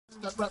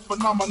That rap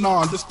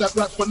phenomenon, this that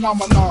rap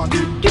phenomenon.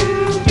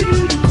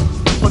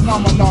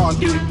 Phenomenon.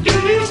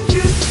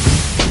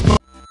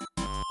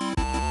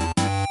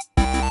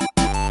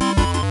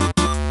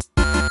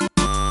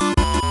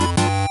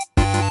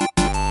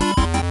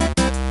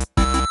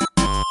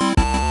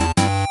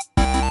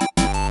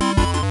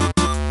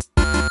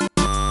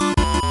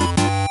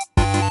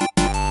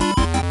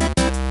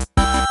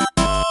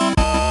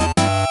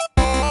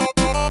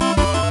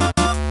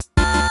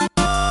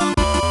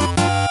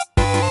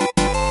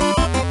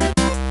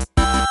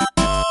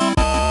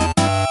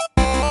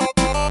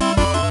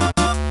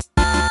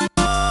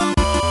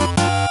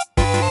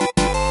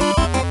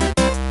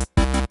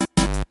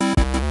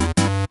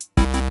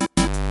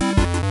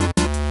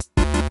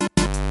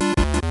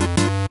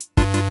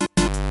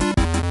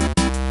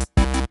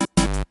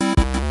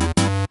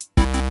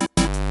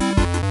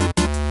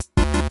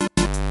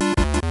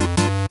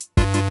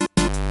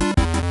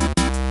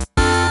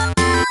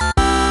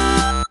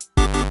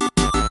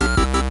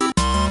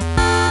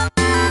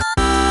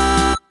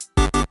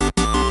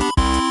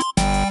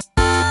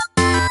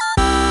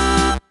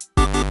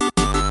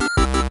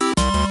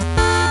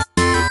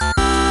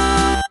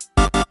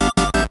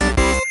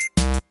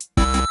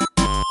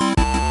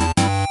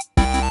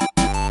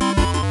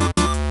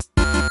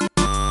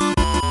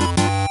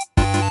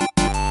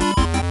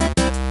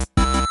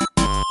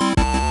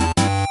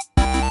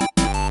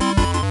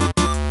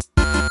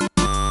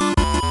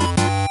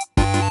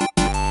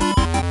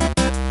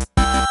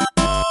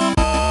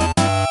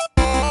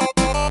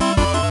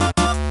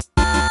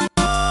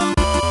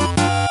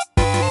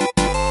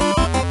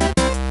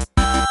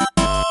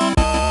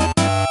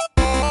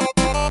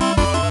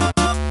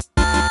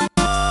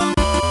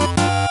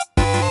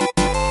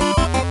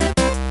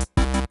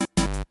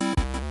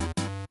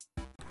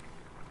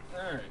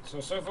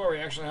 So far we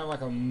actually have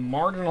like a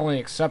marginally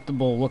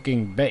acceptable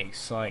looking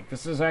base. Like,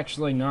 this is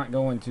actually not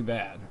going too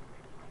bad.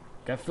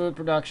 Got food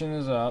production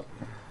is up.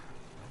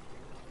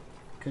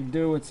 Could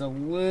do with a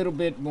little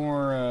bit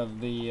more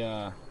of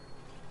the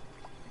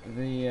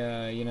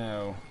you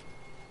know,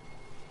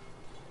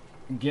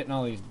 getting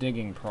all these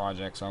digging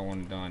projects I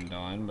want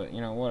done, but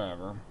you know,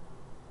 whatever.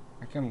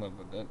 I can live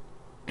with it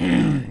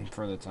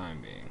for the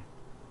time being.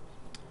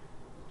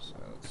 So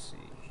let's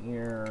see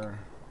here.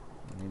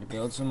 I need to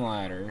build some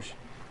ladders.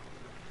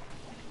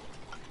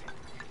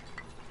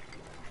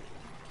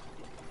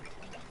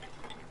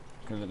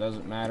 Because it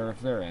doesn't matter if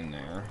they're in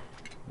there.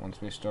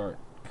 Once we start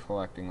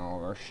collecting all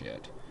of our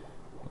shit,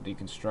 we'll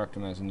deconstruct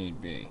them as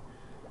need be.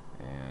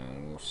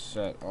 And we'll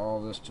set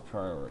all this to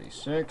priority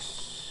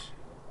 6.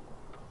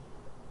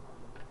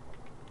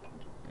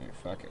 Hey,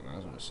 fuck it, might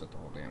as well just set the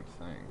whole damn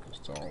thing, because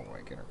it's all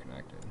like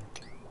interconnected.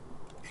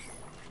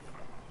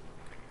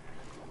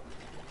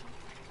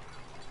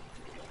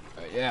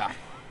 But yeah.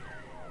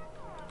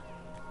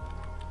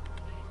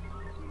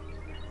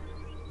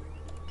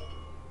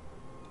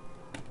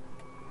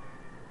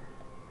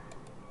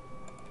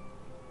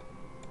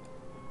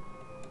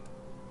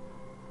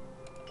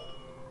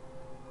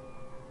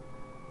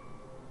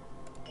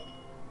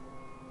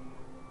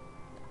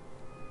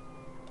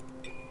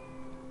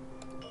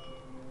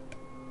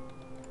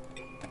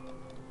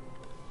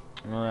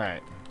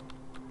 Alright.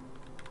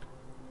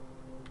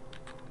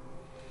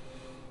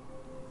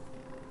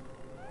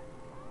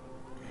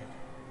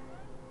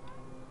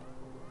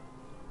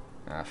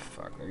 Ah,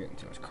 fuck. They're getting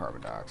too much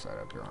carbon dioxide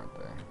up here, aren't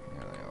they?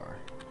 Yeah, they are.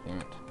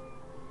 Damn it.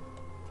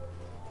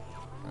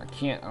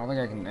 I don't think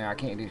I can, I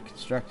can't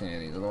deconstruct any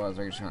of these, otherwise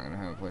they're just not going to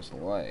have a place to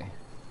lay.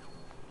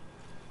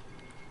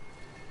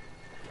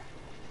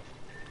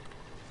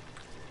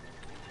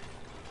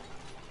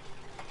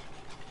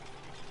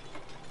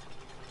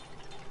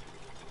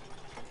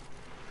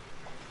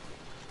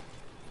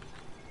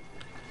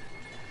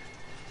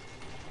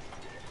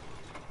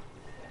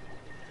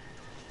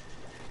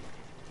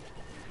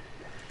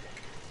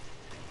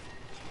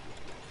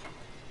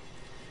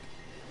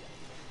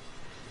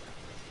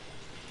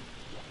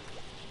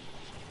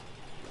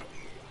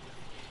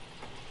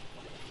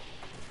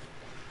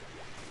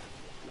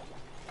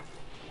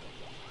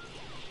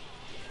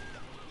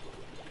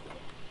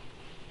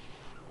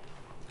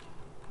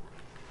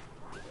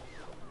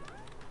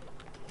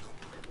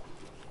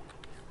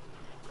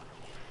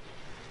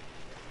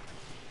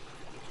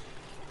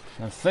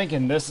 I'm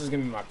thinking this is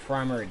going to be my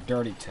primary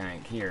dirty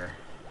tank here.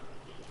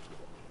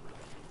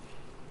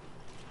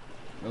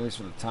 At least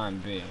for the time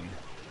being.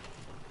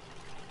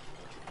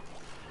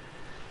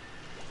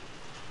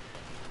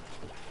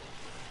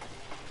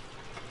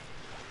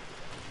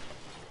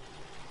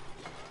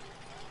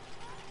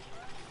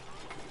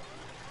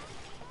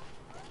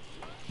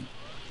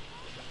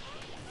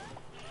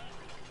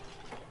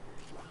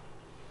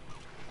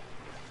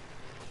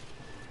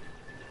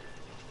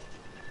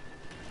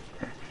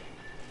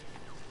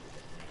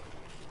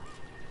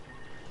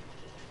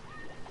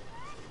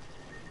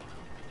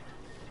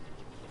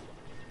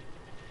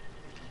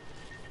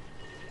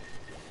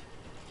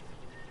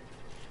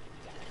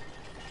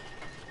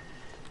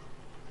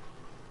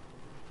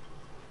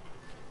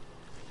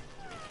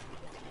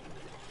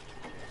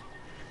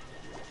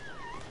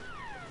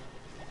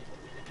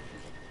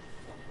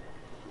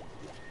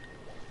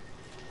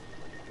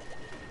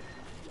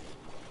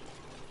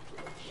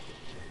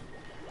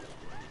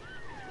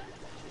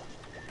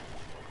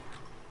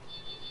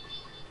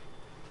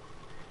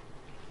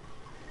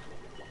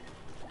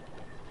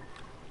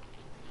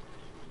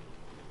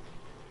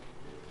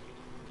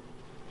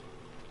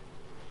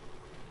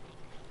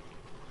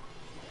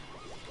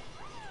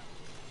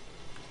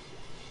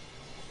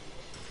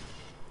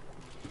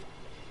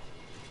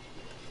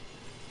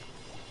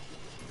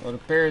 Well, it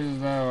appears as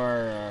though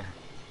our,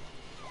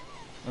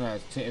 no,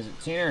 is it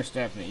Tina or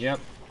Stephanie?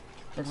 Yep.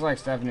 Looks like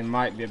Stephanie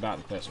might be about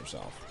to piss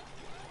herself.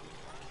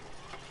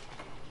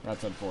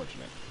 That's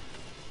unfortunate.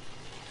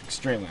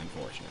 Extremely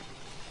unfortunate.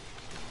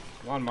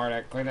 Come on,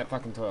 Marduk, clean that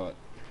fucking toilet.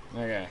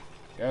 Okay.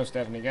 Go,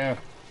 Stephanie, go.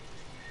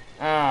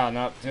 Ah, oh,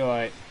 nope, too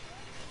late.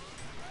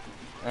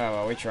 Oh,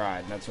 well, we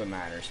tried. That's what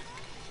matters.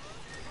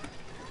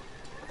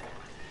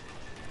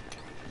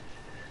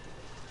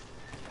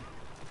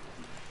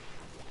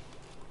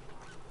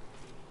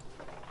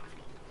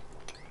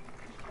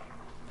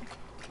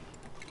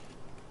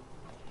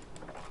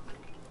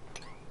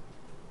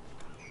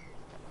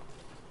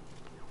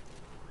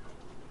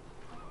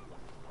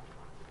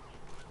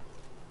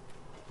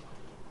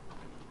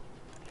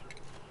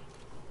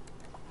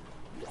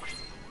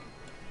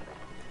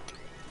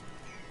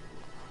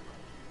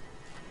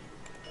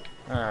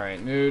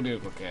 Alright, new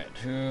duplicate.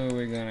 Who are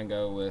we gonna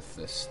go with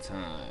this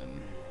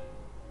time?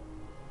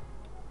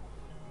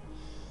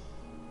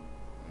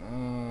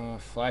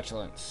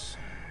 Flatulence.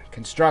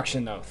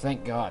 Construction, though.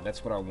 Thank God.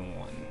 That's what I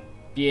want.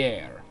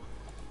 Pierre.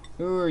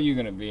 Who are you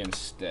gonna be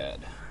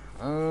instead?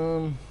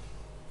 I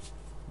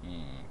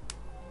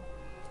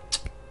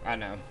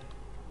know.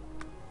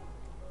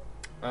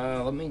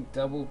 Let me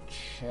double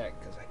check,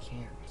 because I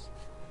can't.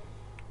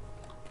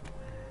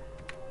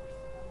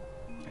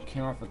 I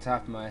can't off the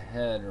top of my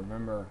head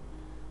remember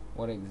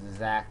what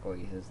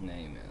exactly his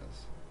name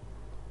is.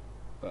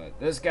 But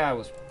this guy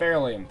was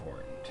fairly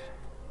important.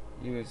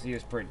 He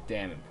was pretty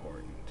damn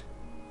important.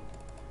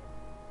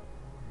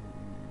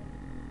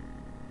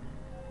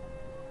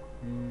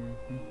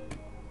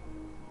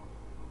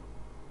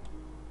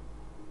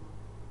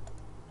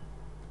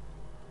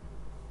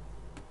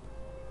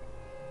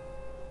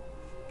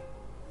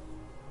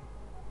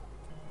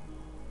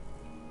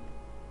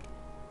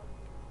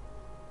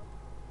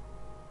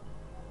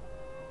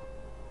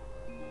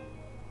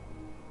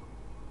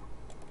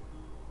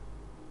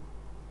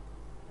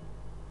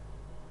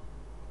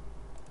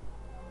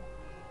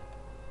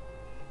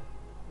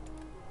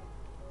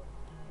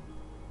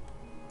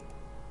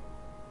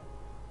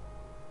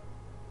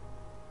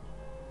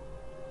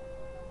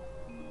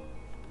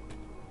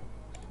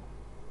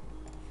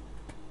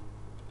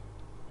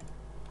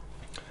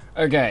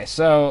 Okay,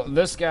 so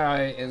this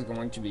guy is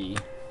going to be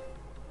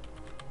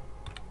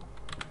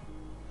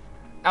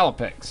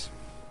Alapix.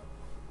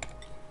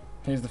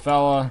 He's the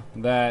fella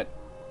that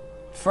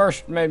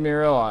first made me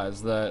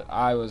realize that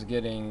I was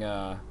getting,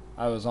 I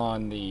was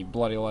on the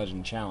Bloody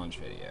Legend Challenge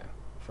video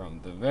from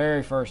the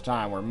very first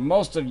time where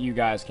most of you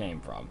guys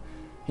came from.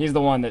 He's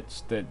the one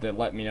that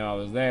let me know I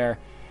was there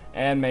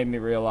and made me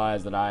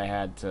realize that I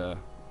had to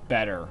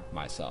better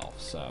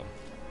myself, so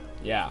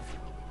yeah.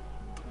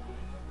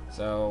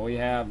 So we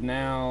have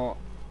now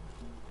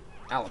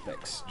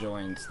Alapix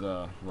joins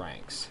the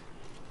ranks.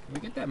 Can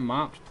we get that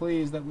mopped,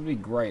 please? That would be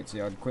great, so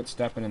y'all would quit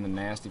stepping in the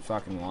nasty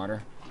fucking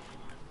water.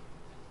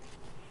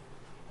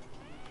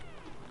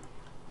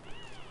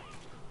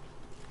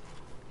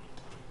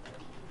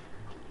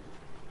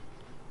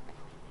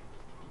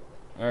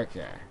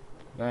 Okay.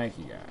 Thank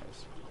you,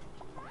 guys.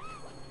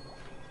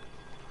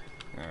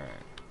 Alright.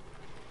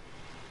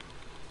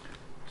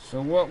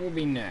 So what will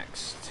be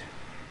next?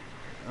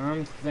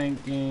 I'm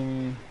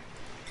thinking...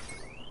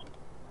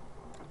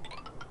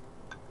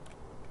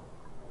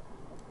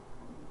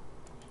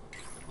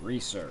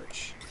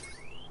 research.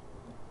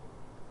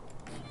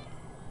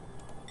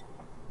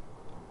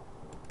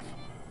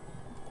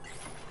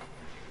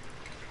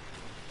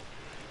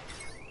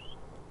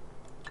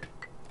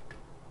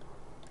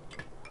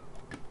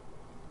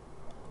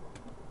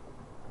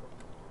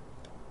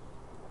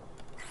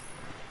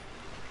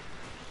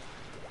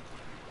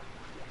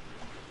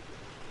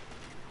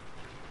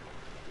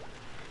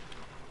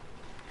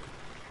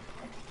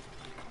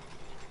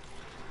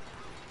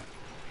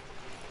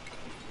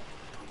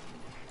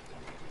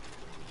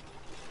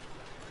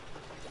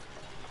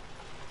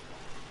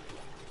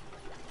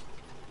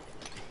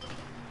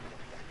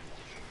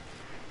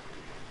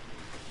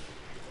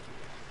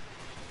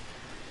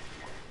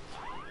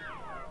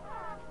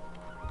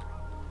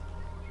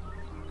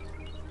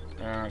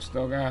 I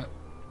still got...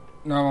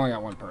 No, I've only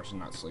got one person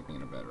not sleeping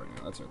in a bed right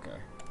now. That's okay.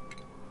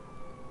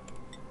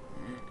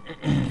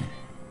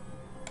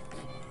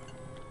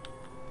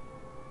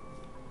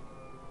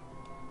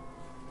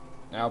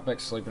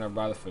 Alpix sleeping over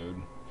by the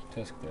food.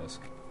 Tisk tisk.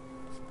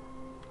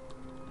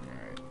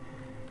 Alright.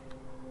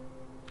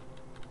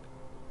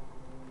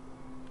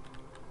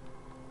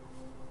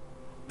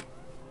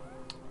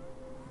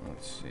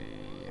 Let's see.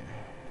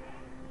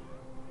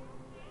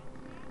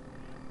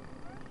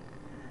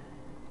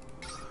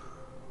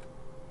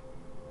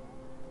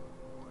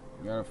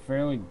 We got a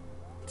fairly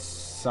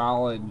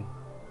solid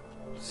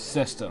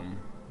system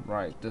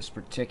right this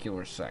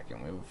particular second.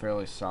 We have a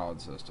fairly solid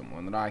system,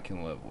 one that I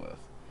can live with.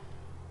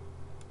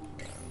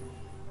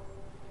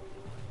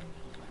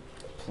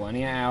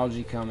 Plenty of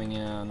algae coming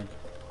in.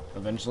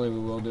 Eventually we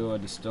will do a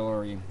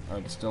distillery or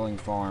a distilling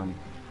farm.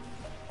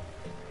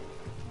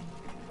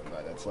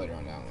 But that's later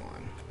on down the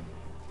line.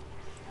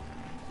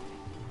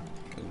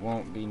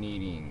 won't be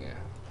needing.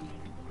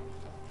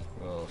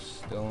 We'll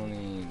still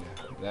need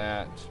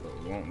that,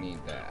 but we won't need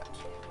that.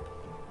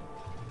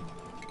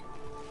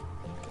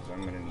 Because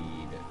I'm gonna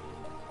need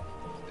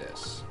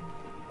this.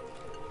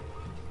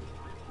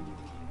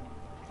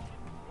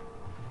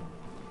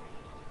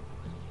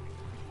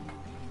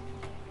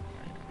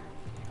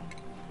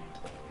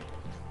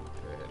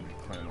 Go ahead and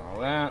claim all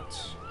that.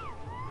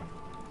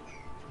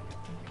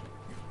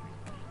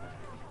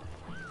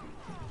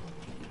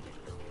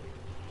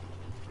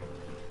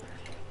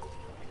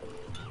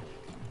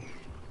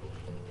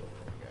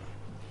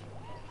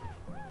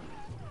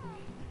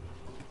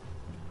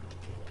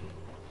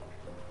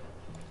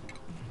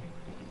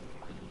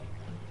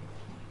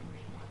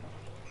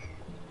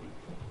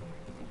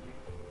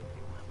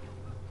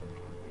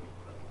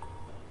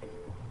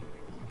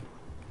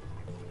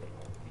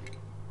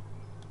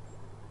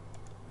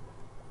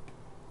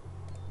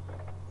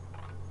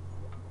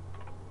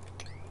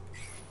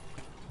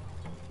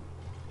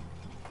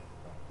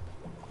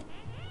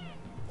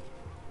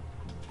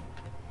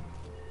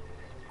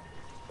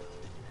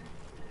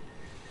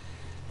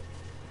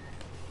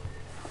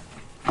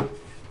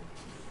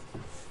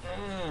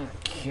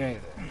 Okay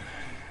then.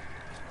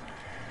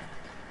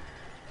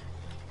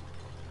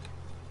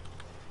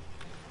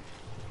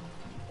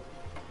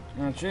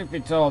 Now, truth be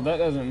told, that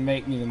doesn't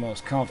make me the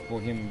most comfortable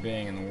human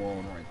being in the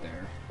world right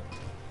there.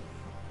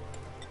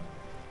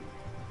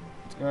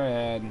 Let's go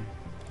ahead.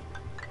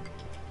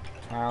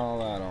 Tile all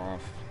that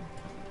off.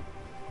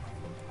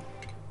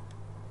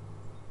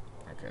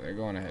 Okay, they're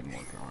going ahead and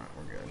working on it.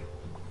 We're good.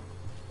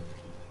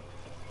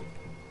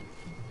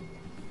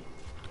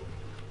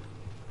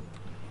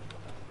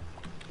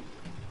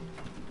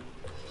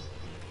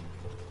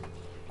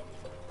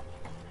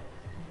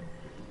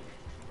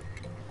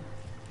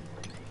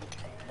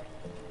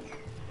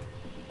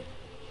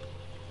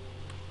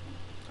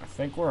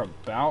 I think we're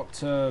about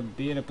to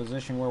be in a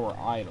position where we're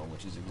idle,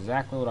 which is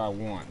exactly what I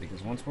want,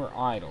 because once we're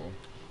idle,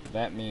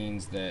 that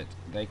means that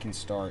they can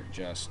start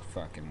just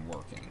fucking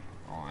working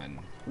on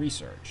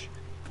research.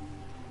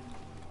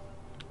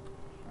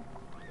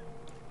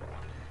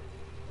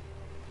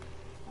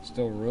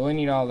 Still really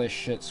need all this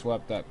shit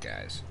swept up,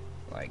 guys.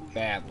 Like,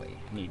 badly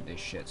need this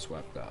shit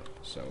swept up.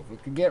 So if we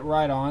could get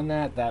right on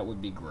that, that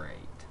would be great.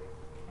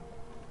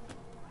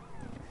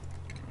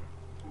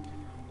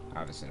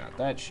 Obviously not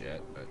that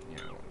shit, but you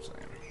know what I'm saying.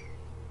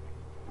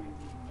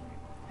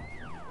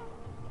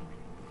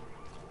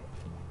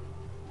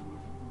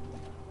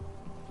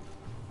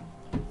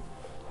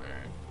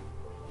 Alright.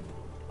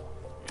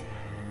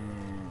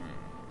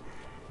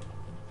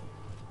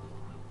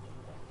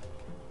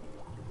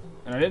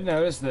 And I did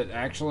notice that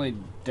actually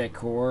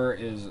decor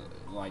is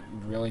like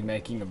really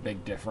making a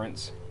big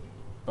difference,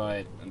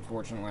 but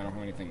unfortunately I don't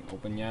have anything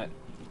open yet.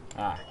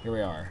 Ah, here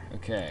we are.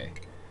 Okay.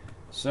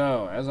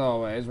 So, as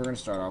always, we're going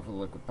to start off with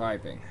liquid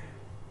piping,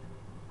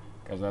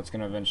 because that's going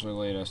to eventually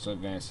lead us to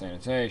advanced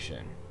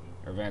sanitation,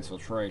 or advanced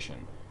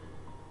filtration.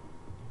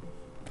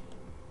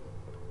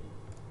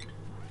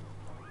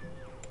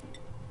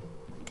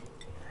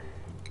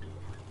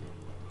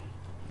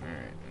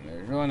 Alright, and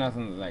there's really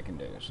nothing that can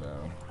do,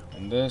 so...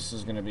 And this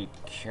is going to be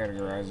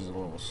categorized as a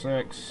level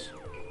 6.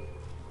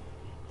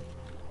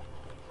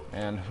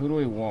 And who do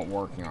we want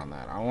working on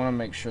that? I want to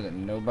make sure that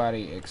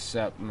nobody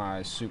except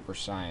my super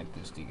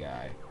scientisty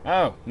guy.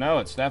 Oh, no,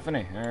 it's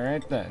Stephanie.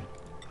 Alright then.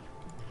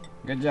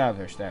 Good job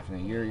there,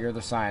 Stephanie. You're the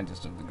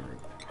scientist of the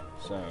group.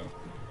 So,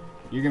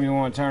 you're going to be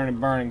one turning and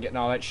burning, getting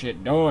all that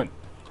shit done.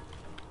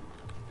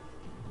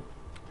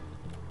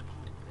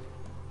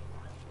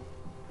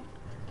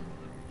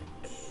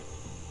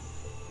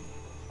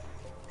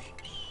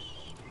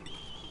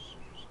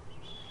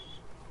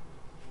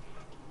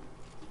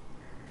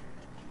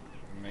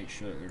 Make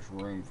sure that there's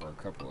room for a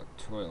couple of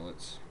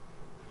toilets.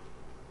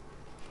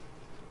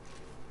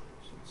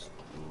 So it's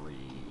 3.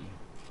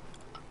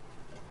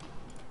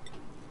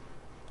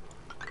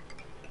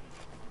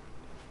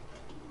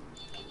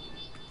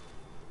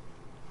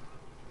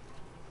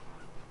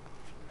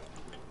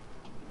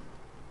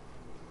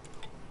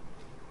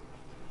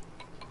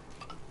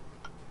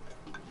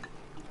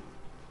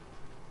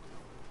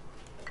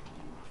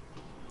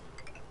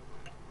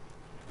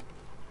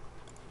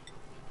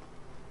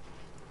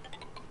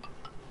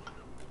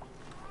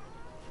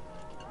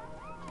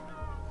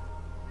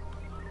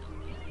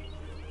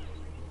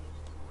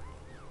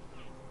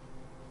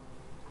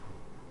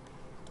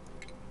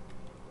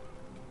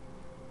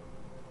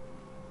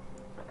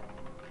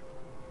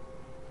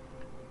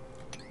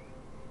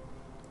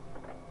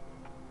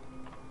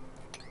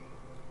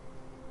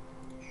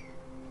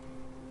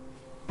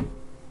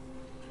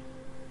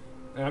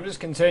 And I'm just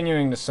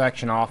continuing to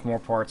section off more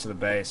parts of the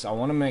base. I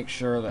want to make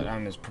sure that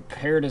I'm as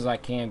prepared as I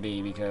can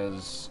be,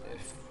 because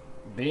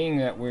being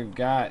that we've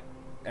got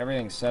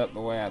everything set up the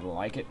way I'd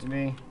like it to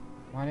be.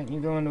 Why didn't you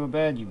go into a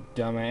bed, you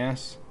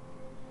dumbass?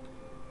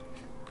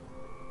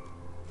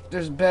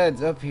 There's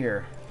beds up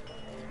here.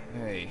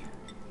 Hey.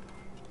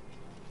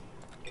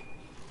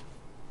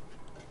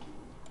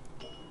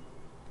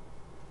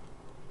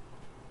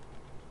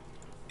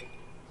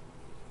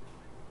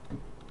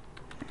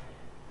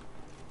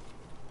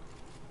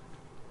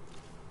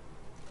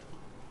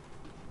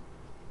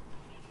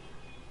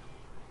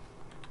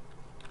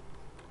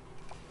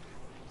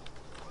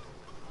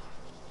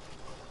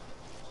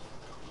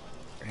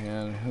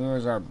 And who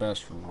is our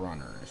best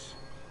runners?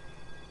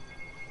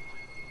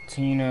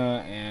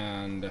 Tina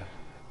and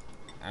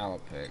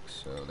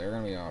Alapix, so they're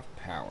gonna be off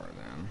power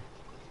then.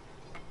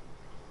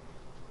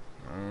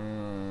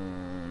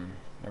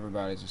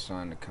 Everybody's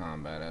assigned to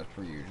combat as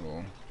per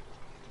usual.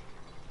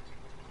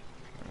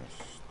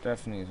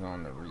 Stephanie's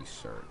on the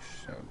research,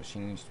 so but she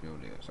needs to be able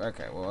to do this.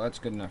 Okay, well that's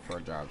good enough for our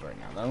jobs right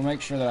now. That'll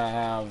make sure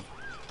that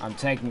I'm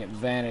taking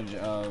advantage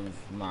of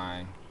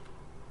my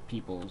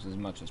peoples as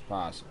much as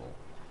possible.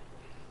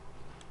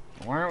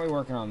 Why aren't we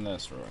working on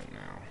this right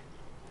now?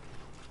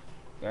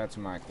 That's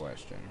my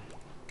question.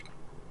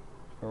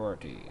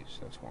 Priorities,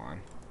 that's why.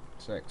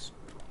 6.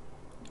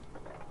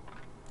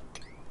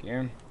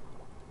 Again.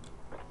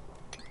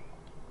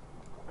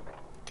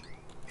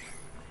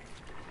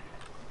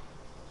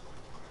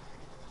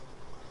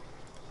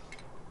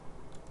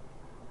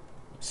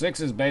 Six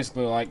is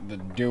basically like the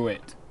do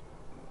it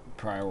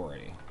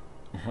priority.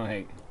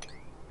 Like,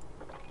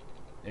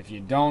 if you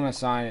don't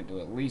assign it to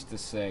at least a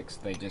 6,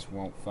 they just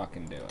won't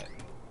fucking do it.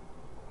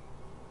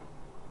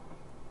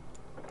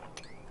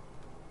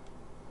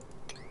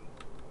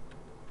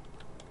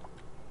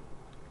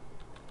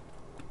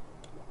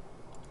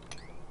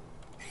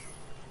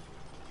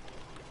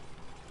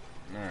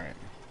 Alright.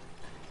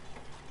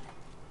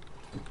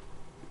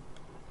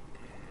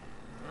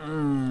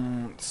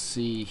 Let's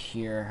see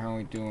here. How are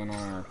we doing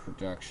on our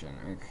production?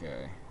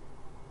 Okay.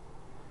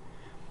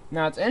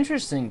 Now, it's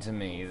interesting to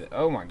me that,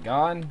 oh my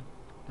god,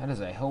 that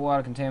is a whole lot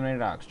of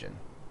contaminated oxygen.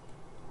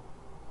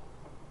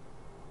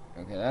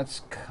 Okay,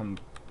 that's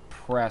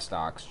compressed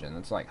oxygen.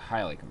 That's like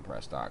highly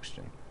compressed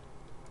oxygen.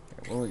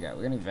 Okay, what do we got?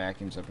 We got any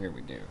vacuums up here?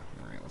 We do.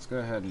 Alright, let's go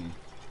ahead and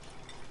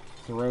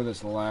throw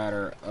this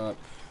ladder up.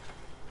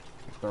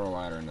 Throw a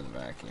ladder into the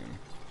vacuum.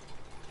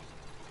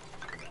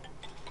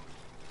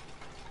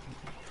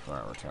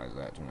 Prioritize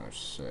that to another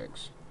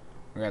 6.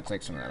 We gotta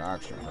take some of that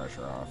oxygen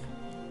pressure off.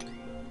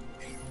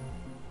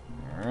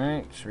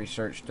 Alright,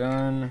 research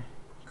done.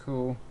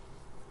 Cool.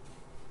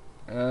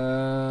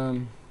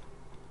 Found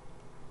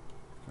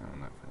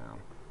that for now.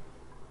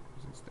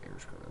 Since the air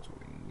screw, that's what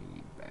we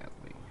need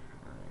badly.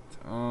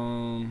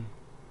 Alright,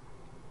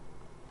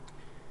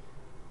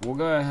 we'll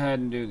go ahead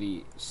and do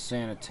the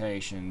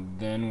sanitation,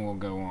 then we'll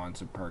go on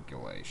to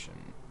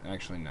percolation.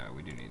 Actually, no,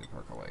 we do need the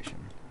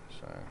percolation.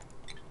 So,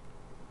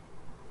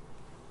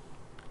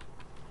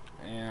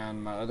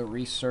 and my other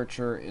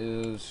researcher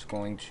is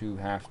going to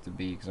have to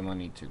be, because I'm going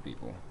to need 2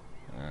 people.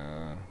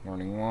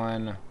 Learning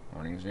 1,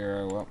 learning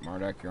 0. Well,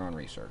 Marduk, you're on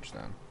research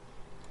then.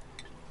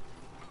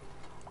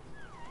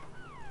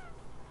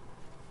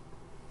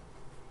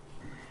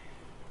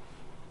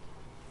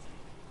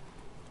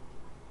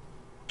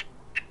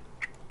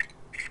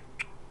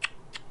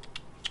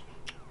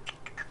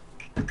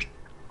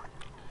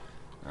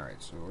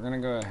 Alright, so we're going to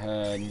go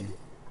ahead and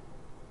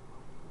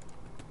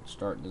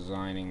start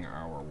designing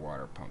our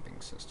water pumping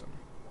system.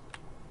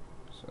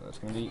 So that's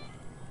going to be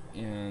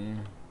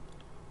in.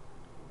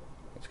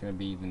 It's going to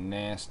be the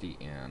nasty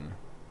in.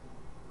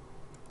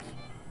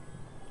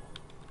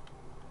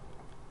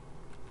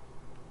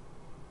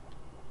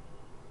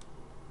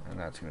 And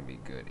that's going to be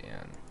good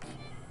in.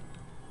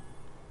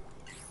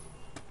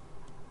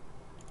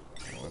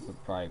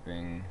 Liquid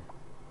piping.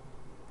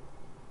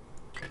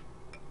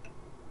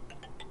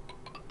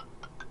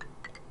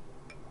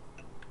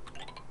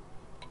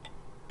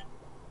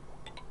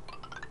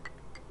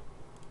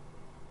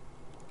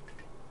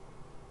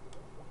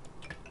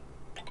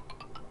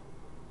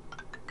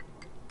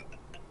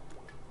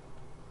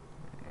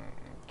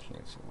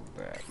 Cancel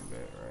that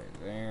bit right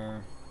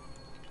there.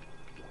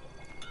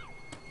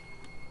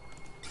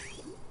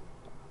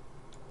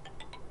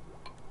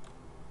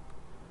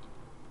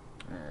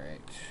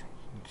 Alright.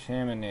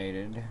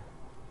 Contaminated.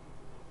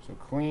 So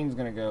clean's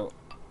gonna go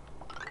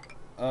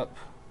up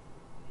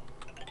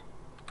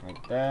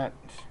like that.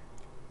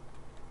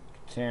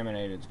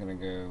 Contaminated's gonna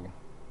go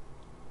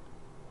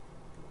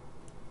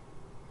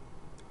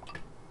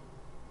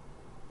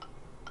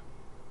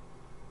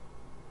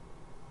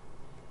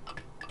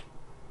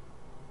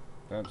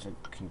that's a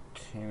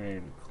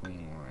contaminated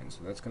clean line, so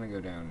that's gonna go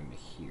down into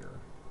here.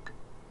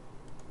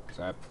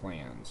 So I have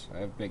plans. I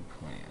have big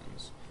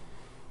plans.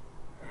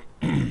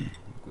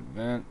 Liquid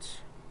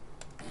vent.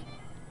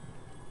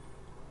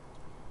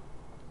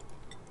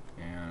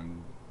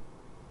 And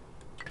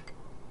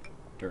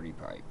dirty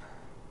pipe.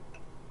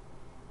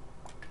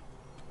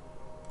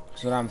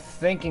 So what I'm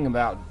thinking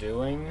about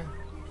doing.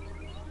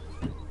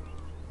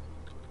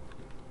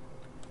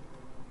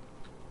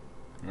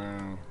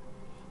 No,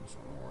 this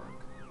won't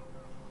work.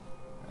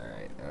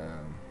 Alright,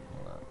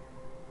 hold up.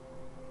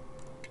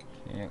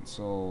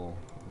 Cancel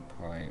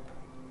the pipe.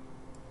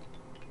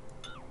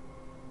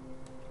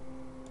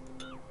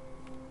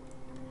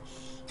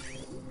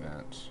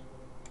 Vent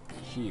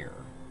here.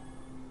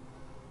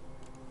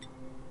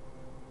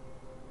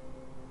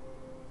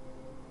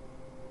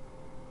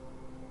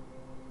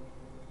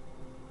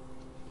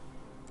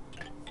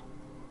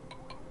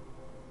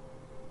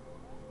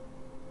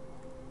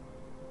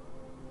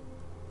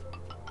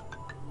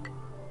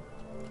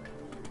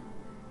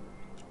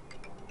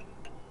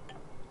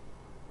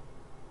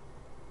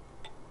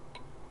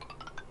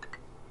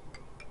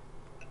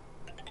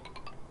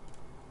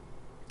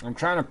 I'm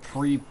trying to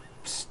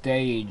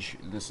pre-stage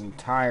this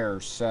entire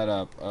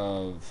setup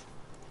of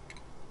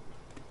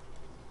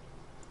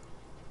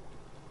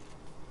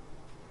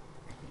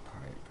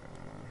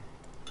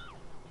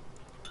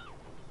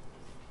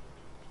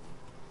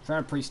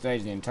trying to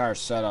pre-stage the entire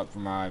setup for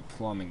my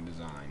plumbing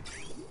design,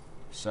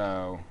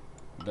 so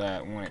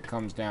that when it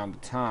comes down to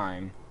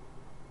time,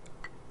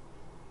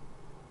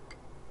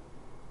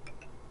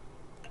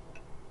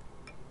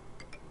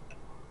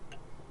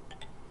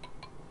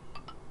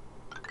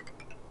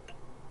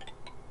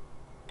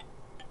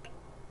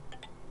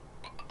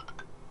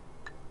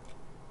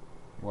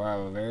 we'll have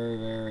a very,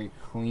 very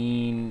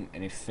clean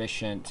and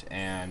efficient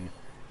and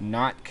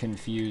not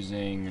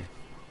confusing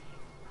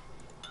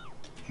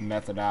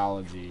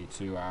methodology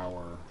to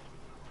our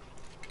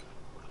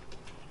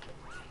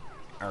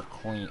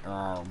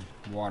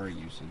water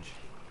usage.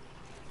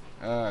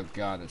 Oh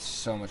god, there's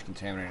so much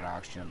contaminated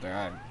oxygen up there.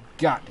 I've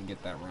got to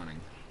get that running.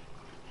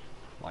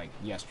 Like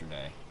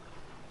yesterday.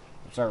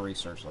 What's our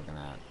research looking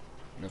at?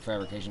 No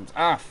fabrications.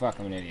 Ah, fuck,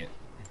 I'm an idiot.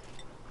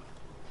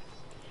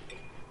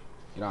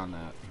 Get on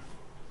that.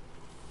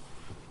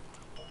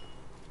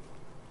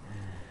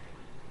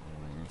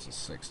 It's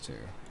a 6-2.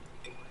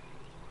 Okay.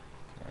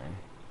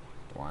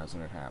 Why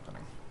isn't it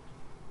happening?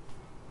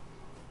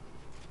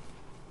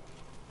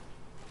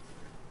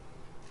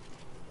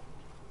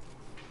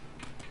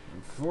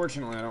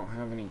 Unfortunately, I don't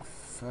have any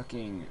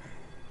fucking...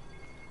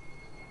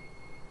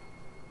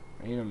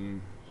 I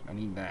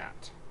need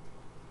that.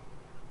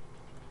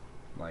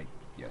 Like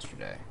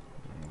yesterday.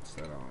 What's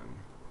that on?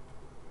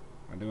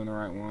 Am I doing the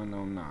right one? No,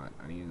 I'm not.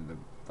 I needed the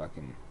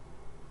fucking...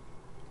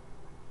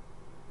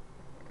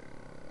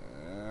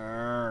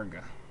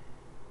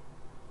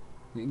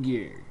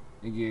 Gear.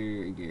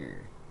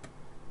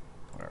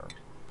 Whatever.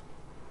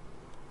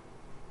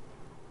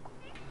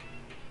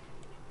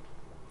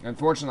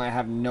 Unfortunately, I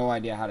have no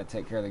idea how to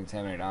take care of the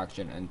contaminated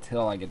oxygen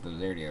until I get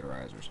those air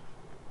deodorizers.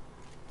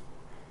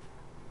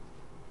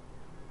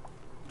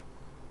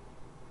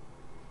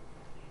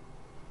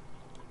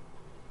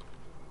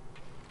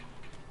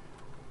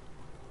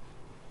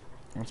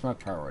 What's my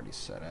priority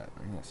set at?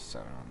 I think that's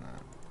 7 on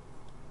that.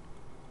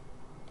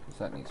 Because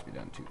that needs to be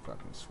done too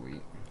fucking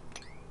sweet.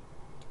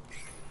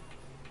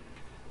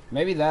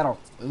 Maybe that'll...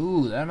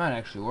 Ooh, that might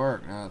actually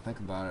work now that I think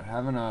about it.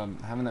 Having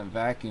that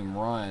vacuum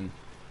run,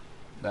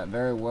 that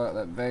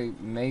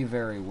may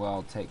very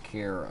well take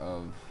care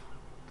of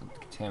the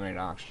contaminated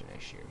oxygen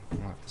issue.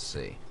 We'll have to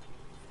see.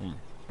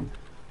 Alright.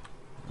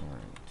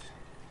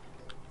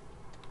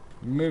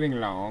 Moving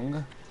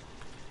along.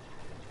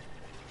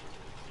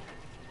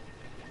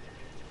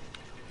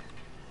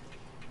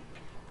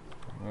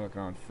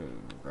 Working on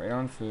food. Great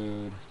on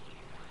food.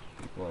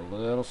 People are a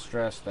little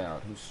stressed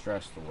out. Who's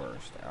stressed the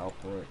worst?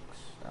 Alpix?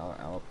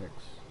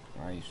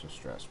 Why are you so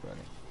stressed,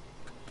 buddy?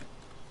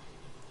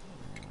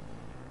 Let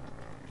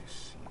me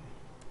see.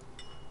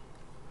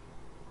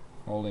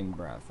 Holding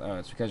breath. Oh,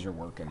 it's because you're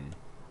working.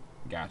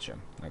 Gotcha.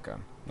 Okay.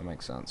 That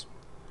makes sense.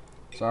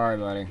 Sorry,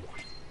 buddy.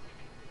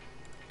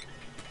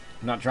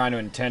 I'm not trying to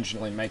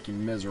intentionally make you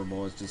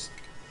miserable. It's just...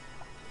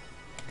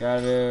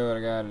 Gotta do what I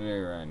gotta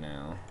do right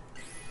now.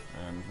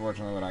 And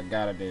unfortunately, what I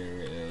gotta do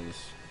is...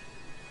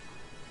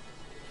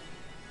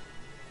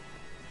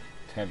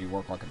 to have you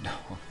work like a dog.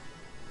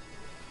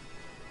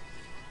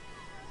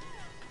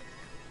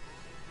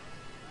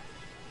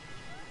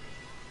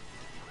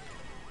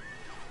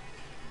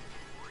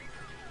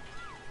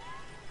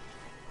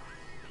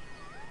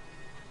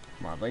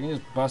 Come on, if I can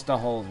just bust a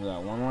hole through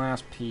that one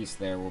last piece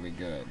there, we'll be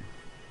good.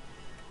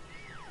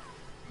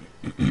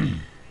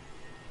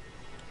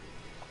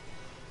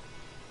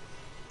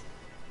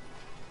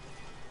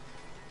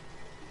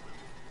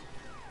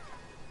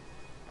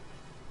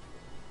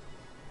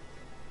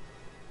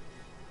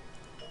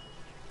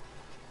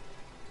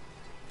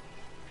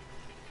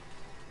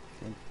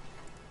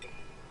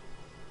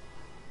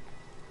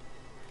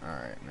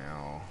 Alright,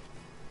 now...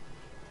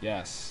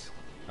 Yes.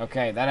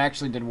 Okay, that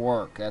actually did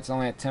work. That's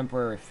only a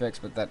temporary fix,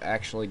 but that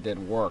actually did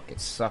work. It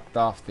sucked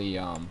off the,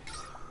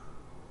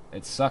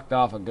 It sucked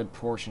off a good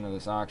portion of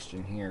this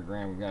oxygen here.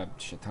 Granted, we've got a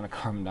shit ton of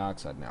carbon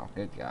dioxide now.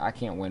 I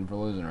can't win for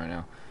losing right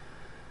now.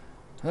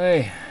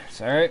 Hey, it's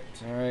alright.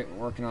 It's alright. We're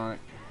working on it.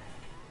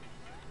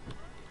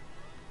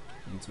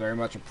 It's very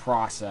much a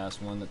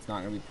process, one that's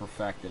not going to be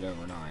perfected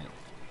overnight.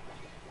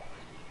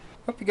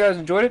 Hope you guys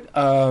enjoyed it.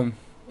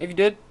 If you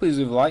did, please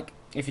leave a like.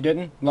 If you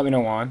didn't, let me know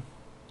why.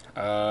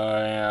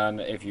 And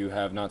if you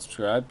have not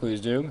subscribed,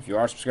 please do. If you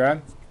are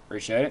subscribed,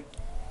 appreciate it.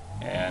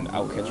 And I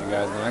will catch you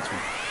guys in the next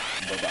one.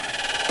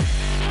 Bye-bye.